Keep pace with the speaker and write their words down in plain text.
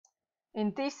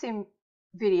In this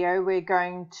video, we're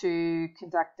going to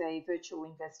conduct a virtual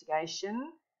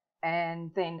investigation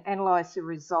and then analyse the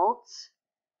results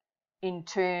in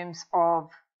terms of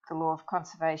the law of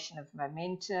conservation of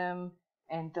momentum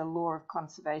and the law of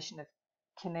conservation of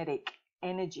kinetic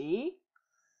energy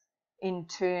in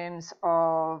terms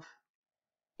of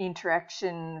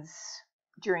interactions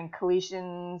during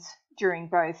collisions, during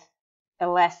both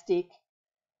elastic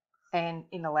and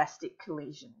inelastic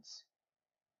collisions.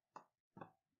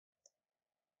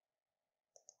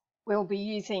 We'll be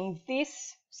using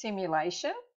this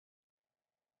simulation,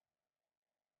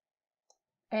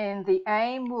 and the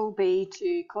aim will be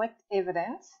to collect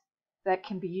evidence that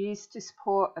can be used to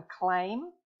support a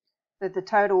claim that the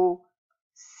total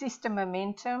system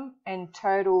momentum and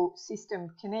total system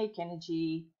kinetic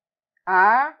energy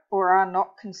are or are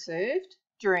not conserved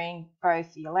during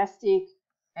both the elastic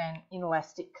and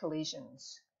inelastic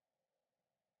collisions.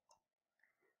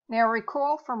 Now,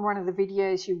 recall from one of the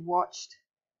videos you watched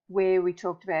where we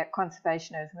talked about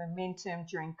conservation of momentum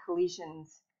during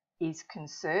collisions is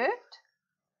conserved.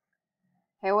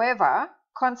 However,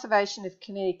 conservation of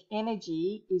kinetic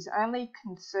energy is only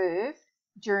conserved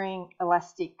during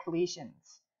elastic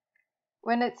collisions.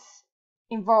 When it's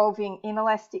involving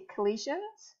inelastic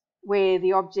collisions, where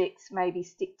the objects maybe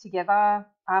stick together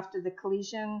after the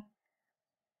collision,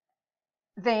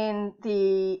 then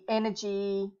the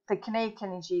kinetic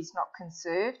energy is not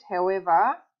conserved.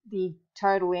 However, the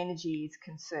total energy is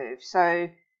conserved. So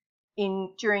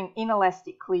during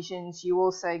inelastic collisions, you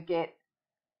also get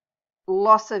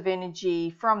loss of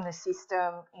energy from the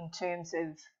system in terms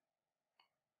of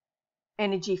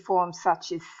energy forms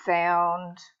such as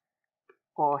sound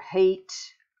or heat,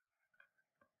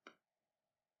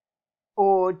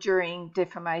 or during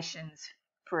deformations,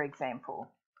 for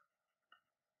example.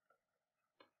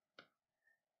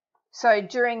 So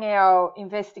during our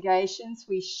investigations,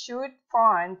 we should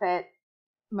find that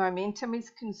momentum is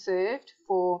conserved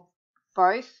for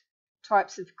both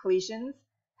types of collisions.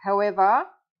 However,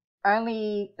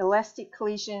 only elastic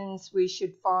collisions, we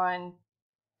should find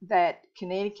that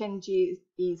kinetic energy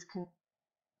is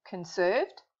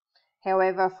conserved.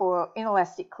 However, for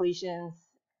inelastic collisions,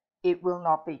 it will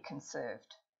not be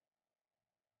conserved.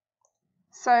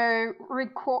 So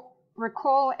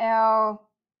recall our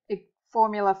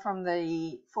formula from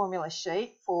the formula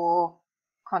sheet for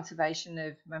conservation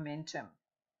of momentum.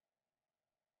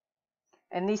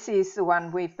 And this is the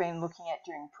one we've been looking at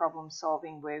during problem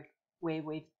solving where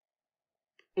we've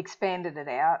expanded it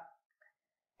out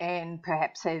and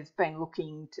perhaps have been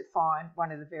looking to find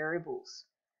one of the variables.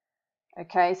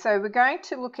 Okay, so we're going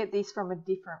to look at this from a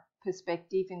different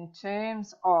perspective in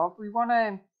terms of we want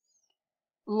to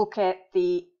look at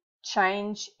the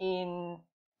change in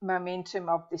momentum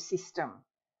of the system.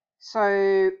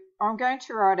 So I'm going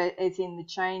to write it as in the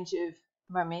change of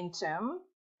momentum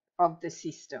of the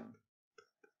system.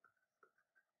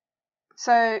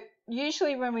 So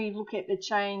usually when we look at the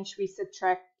change, we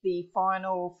subtract the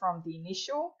final from the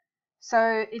initial.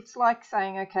 So it's like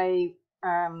saying, okay,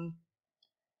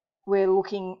 we're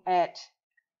looking at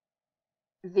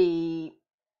the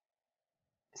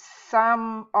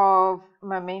sum of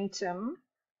momentum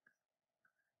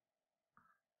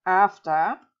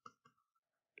after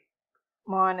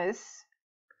minus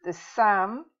the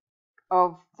sum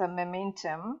of the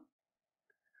momentum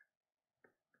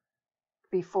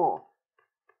before.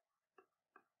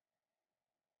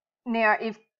 Now,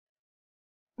 if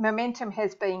momentum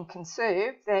has been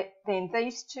conserved, then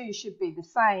these two should be the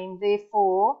same.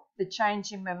 Therefore, the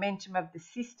change in momentum of the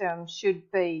system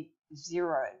should be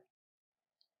 0.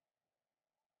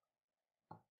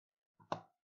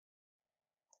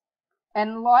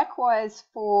 And likewise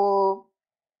for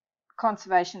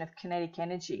conservation of kinetic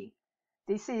energy.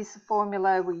 This is the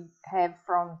formula we have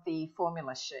from the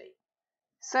formula sheet.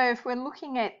 So if we're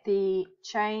looking at the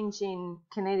change in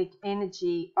kinetic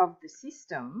energy of the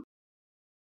system,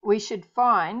 we should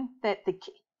find that the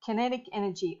kinetic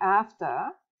energy after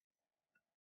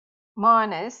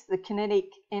minus the kinetic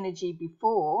energy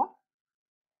before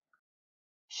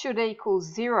should equal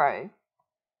 0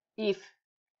 if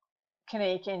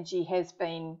kinetic energy has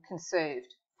been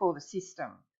conserved for the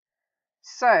system.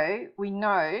 So we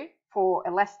know for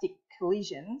elastic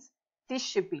collisions this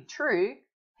should be true.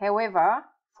 However,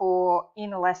 for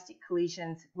inelastic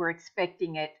collisions, we're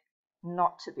expecting it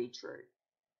not to be true.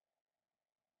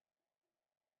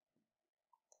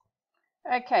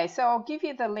 Okay, so I'll give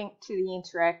you the link to the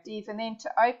interactive, and then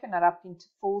to open it up into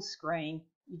full screen,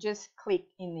 you just click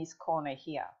in this corner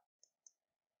here.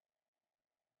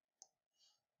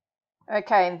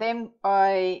 Okay, and then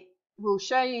I will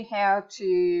show you how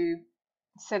to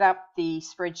set up the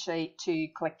spreadsheet to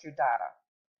collect your data.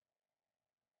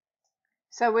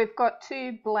 So we've got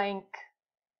two blank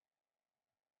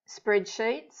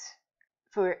spreadsheets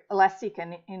for elastic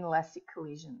and inelastic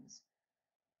collisions.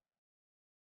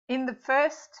 In the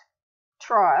first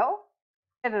trial,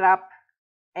 set it up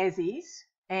as is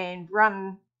and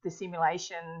run the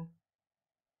simulation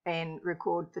and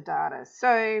record the data.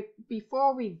 So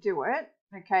before we do it,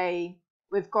 okay,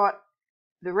 we've got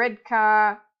the red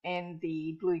car and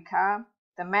the blue car.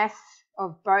 The mass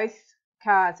of both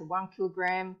cars are 1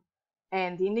 kilogram,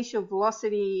 and the initial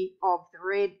velocity of the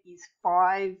red is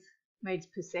 5 meters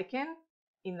per second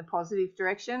in the positive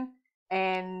direction,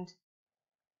 and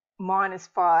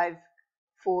 -5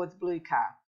 for the blue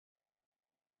car.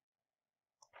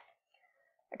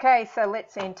 Okay, so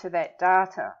let's enter that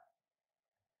data.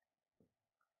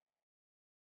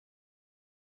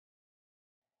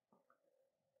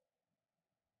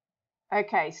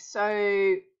 Okay,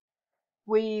 so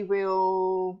we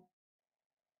will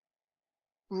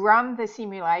run the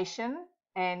simulation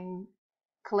and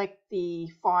collect the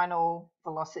final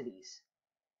velocities.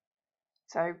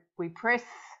 So we press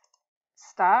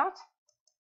start,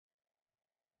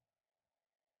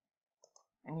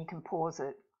 and you can pause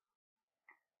it.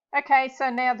 Okay, so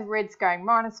now the red's going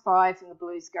 -5 and the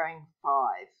blue's going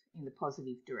 5 in the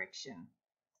positive direction.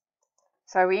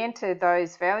 So we enter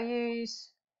those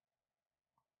values.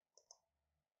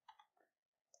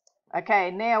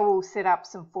 Okay, now we'll set up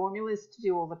some formulas to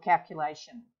do all the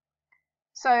calculation.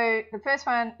 So the first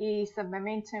one is the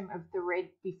momentum of the red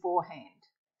beforehand.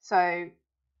 So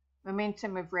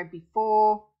momentum of red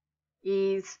before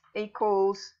is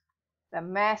equals the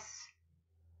mass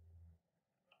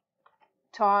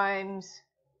times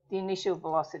the initial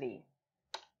velocity.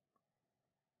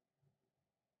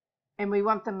 And we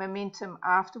want the momentum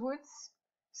afterwards.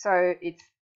 So it's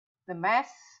the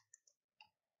mass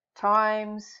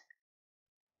times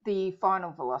the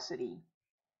final velocity.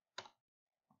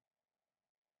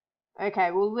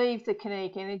 Okay, we'll leave the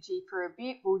kinetic energy for a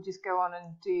bit. We'll just go on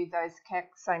and do those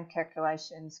same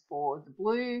calculations for the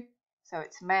blue. So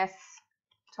it's mass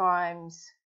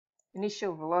times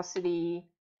initial velocity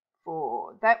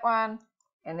for that one,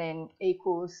 and then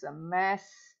equals the mass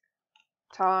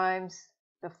times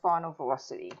the final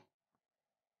velocity.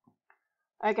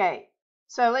 Okay,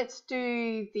 so let's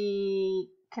do the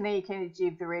kinetic energy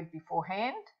of the red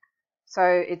beforehand. So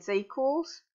it's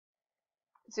equals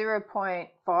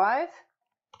 0.5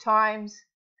 times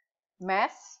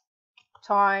mass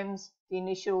times the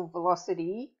initial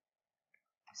velocity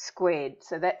squared.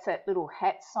 So that's that little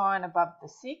hat sign above the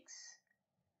 6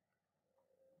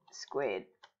 squared.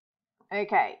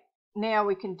 Okay, now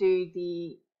we can do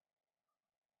the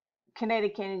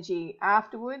kinetic energy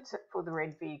afterwards for the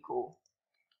red vehicle.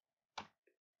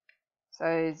 So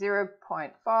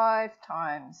 0.5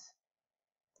 times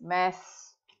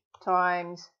mass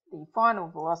times the final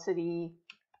velocity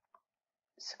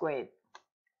squared.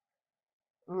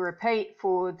 We'll repeat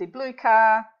for the blue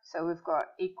car, so we've got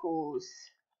equals.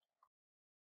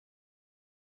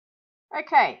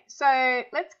 Okay, so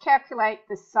let's calculate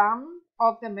the sum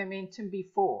of the momentum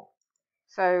before.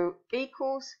 So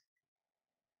equals,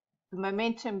 the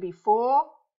momentum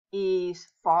before is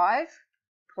 5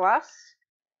 plus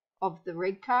of the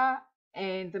red car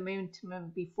and the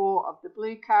momentum before of the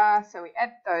blue car. So we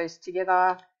add those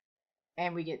together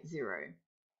and we get 0.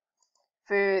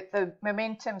 For the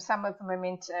momentum, sum of the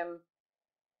momentum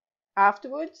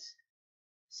afterwards,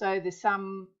 so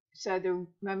the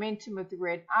momentum of the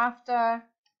red after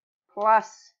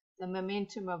plus the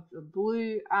momentum of the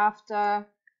blue after,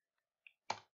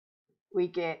 we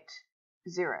get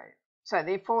 0. So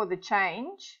therefore the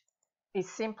change is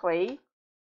simply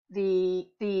the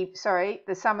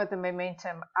sum of the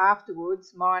momentum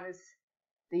afterwards minus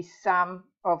the sum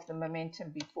of the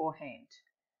momentum beforehand.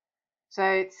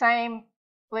 So same,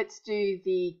 let's do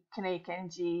the kinetic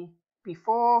energy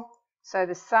before. So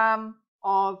the sum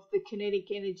of the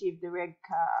kinetic energy of the red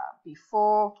car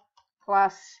before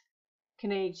plus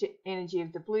kinetic energy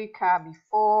of the blue car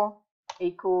before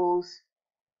equals,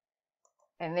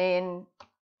 and then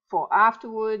for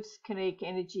afterwards, kinetic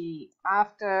energy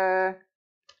after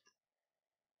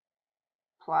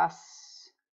plus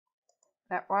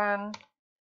that one.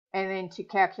 And then to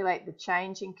calculate the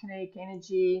change in kinetic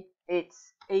energy,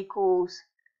 it's equals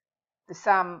the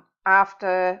sum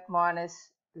after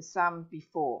minus the sum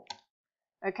before.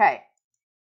 Okay,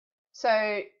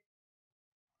 so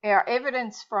our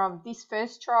evidence from this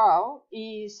first trial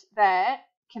is that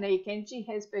kinetic energy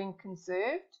has been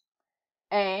conserved,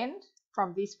 and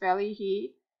from this value here,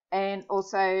 and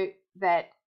also that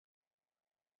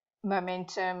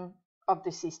momentum of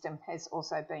the system has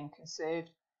also been conserved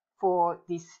for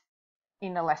this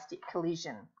inelastic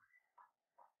collision.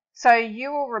 So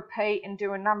you will repeat and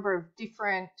do a number of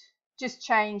different, just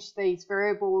change these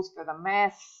variables for the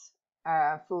mass,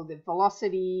 for the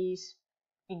velocities.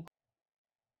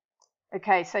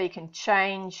 Okay, so you can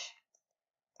change,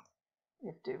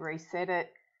 you have to reset it,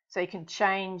 so you can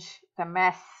change the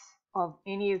mass of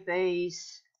any of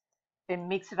these and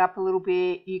mix it up a little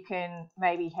bit. You can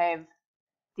maybe have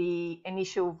the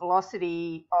initial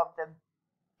velocity of the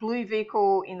blue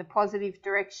vehicle in the positive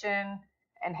direction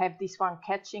and have this one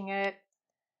catching it.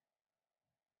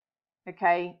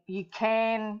 Okay, you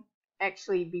can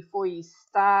actually, before you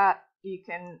start, you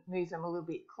can move them a little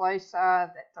bit closer.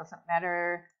 That doesn't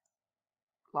matter,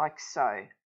 like so.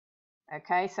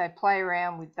 Okay, so play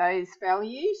around with those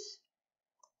values.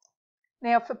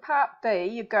 Now for part B,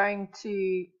 you're going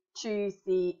to choose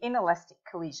the inelastic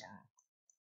collision.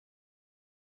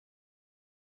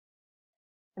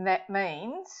 And that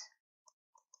means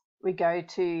we go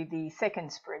to the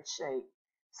second spreadsheet.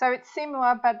 So it's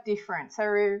similar but different.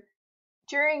 So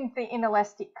during the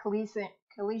inelastic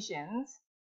collisions,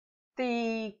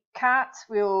 the carts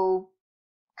will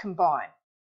combine.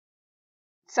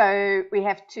 So we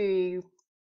have to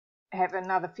have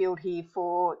another field here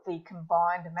for the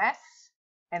combined mass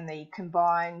and the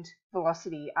combined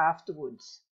velocity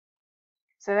afterwards.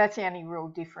 So that's the only real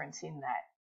difference in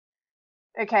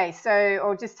that. Okay, so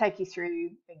I'll just take you through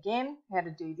again how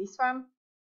to do this one.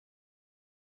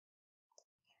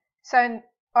 So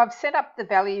I've set up the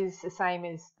values the same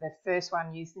as the first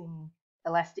one using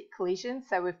elastic collision.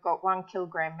 So we've got 1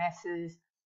 kilogram masses,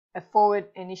 a forward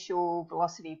initial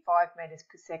velocity of 5 meters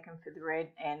per second for the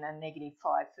red and a -5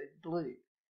 for the blue.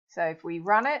 So if we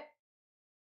run it,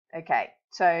 okay,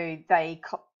 so they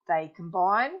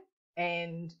combine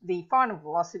and the final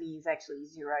velocity is actually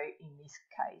 0 in this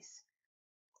case.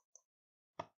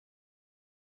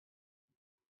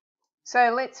 So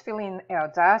let's fill in our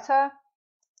data.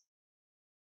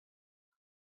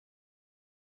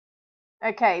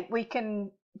 Okay, we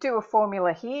can do a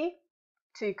formula here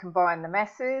to combine the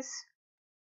masses.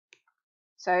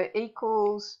 So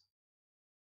equals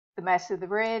the mass of the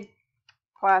red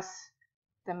plus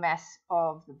the mass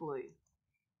of the blue.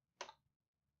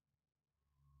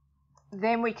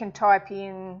 Then we can type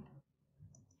in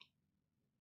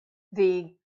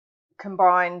the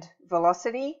combined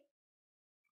velocity.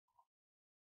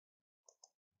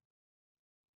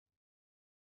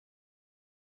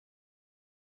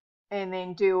 And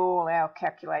then do all our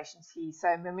calculations here.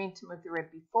 So momentum of the red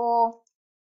before,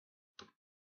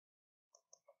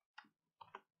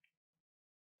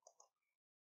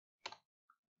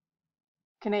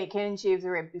 kinetic energy of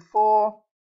the red before,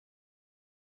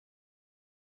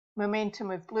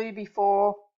 momentum of blue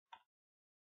before,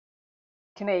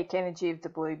 kinetic energy of the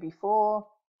blue before.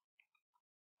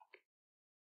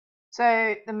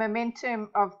 So the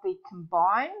momentum of the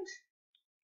combined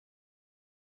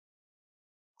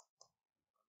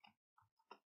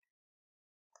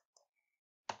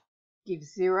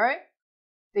gives 0.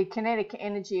 The kinetic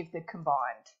energy of the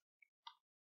combined.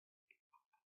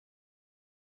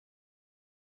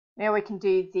 Now we can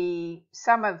do the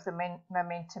sum of the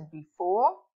momentum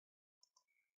before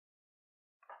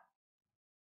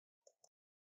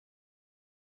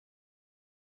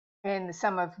and the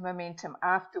sum of momentum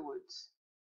afterwards,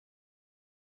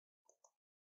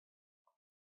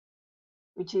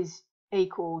 which is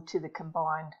equal to the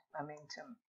combined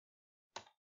momentum.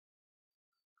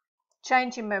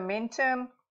 Change in momentum,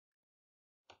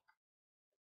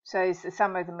 so it's the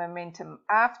sum of the momentum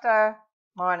after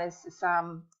minus the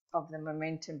sum of the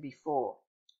momentum before.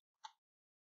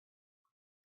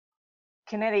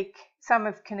 Sum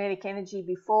of kinetic energy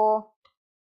before,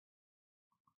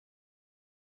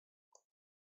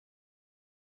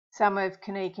 sum of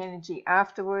kinetic energy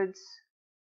afterwards,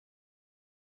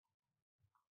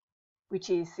 which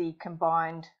is the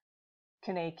combined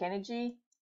kinetic energy.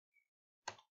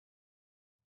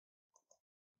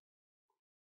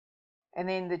 And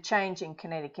then the change in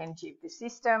kinetic energy of the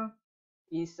system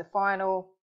is the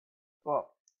final,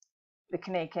 well, the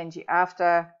kinetic energy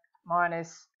after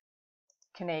minus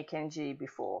kinetic energy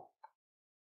before.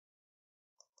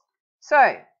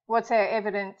 So what's our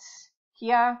evidence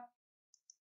here?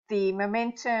 The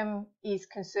momentum is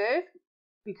conserved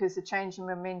because the change in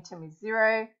momentum is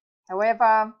 0.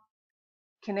 However,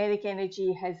 kinetic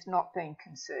energy has not been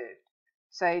conserved.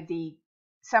 So the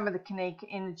sum of the kinetic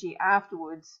energy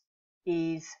afterwards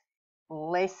is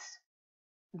less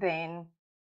than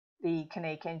the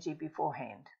kinetic energy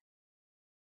beforehand.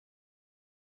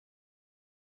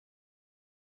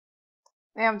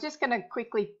 Now I'm just going to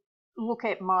quickly look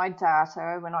at my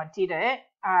data when I did it,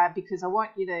 because I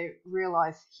want you to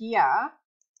realise here,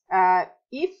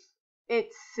 if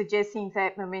it's suggesting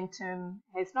that momentum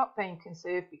has not been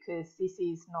conserved because this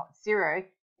is not 0,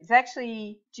 it's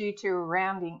actually due to a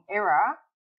rounding error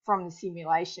from the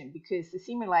simulation, because the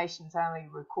simulation is only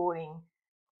recording,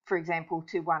 for example,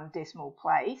 to 1 decimal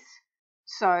place.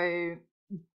 So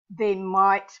there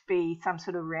might be some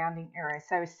sort of rounding error.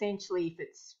 So essentially, if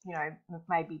it's,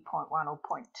 maybe 0.1 or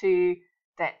 0.2,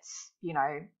 that's,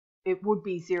 it would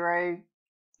be 0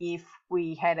 if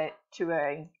we had it to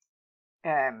a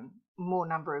more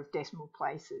number of decimal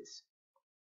places.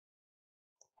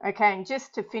 Okay, and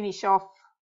just to finish off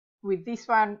with this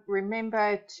one,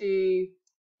 remember to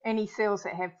any cells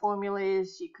that have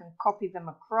formulas, you can copy them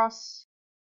across,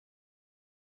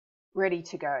 ready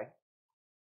to go.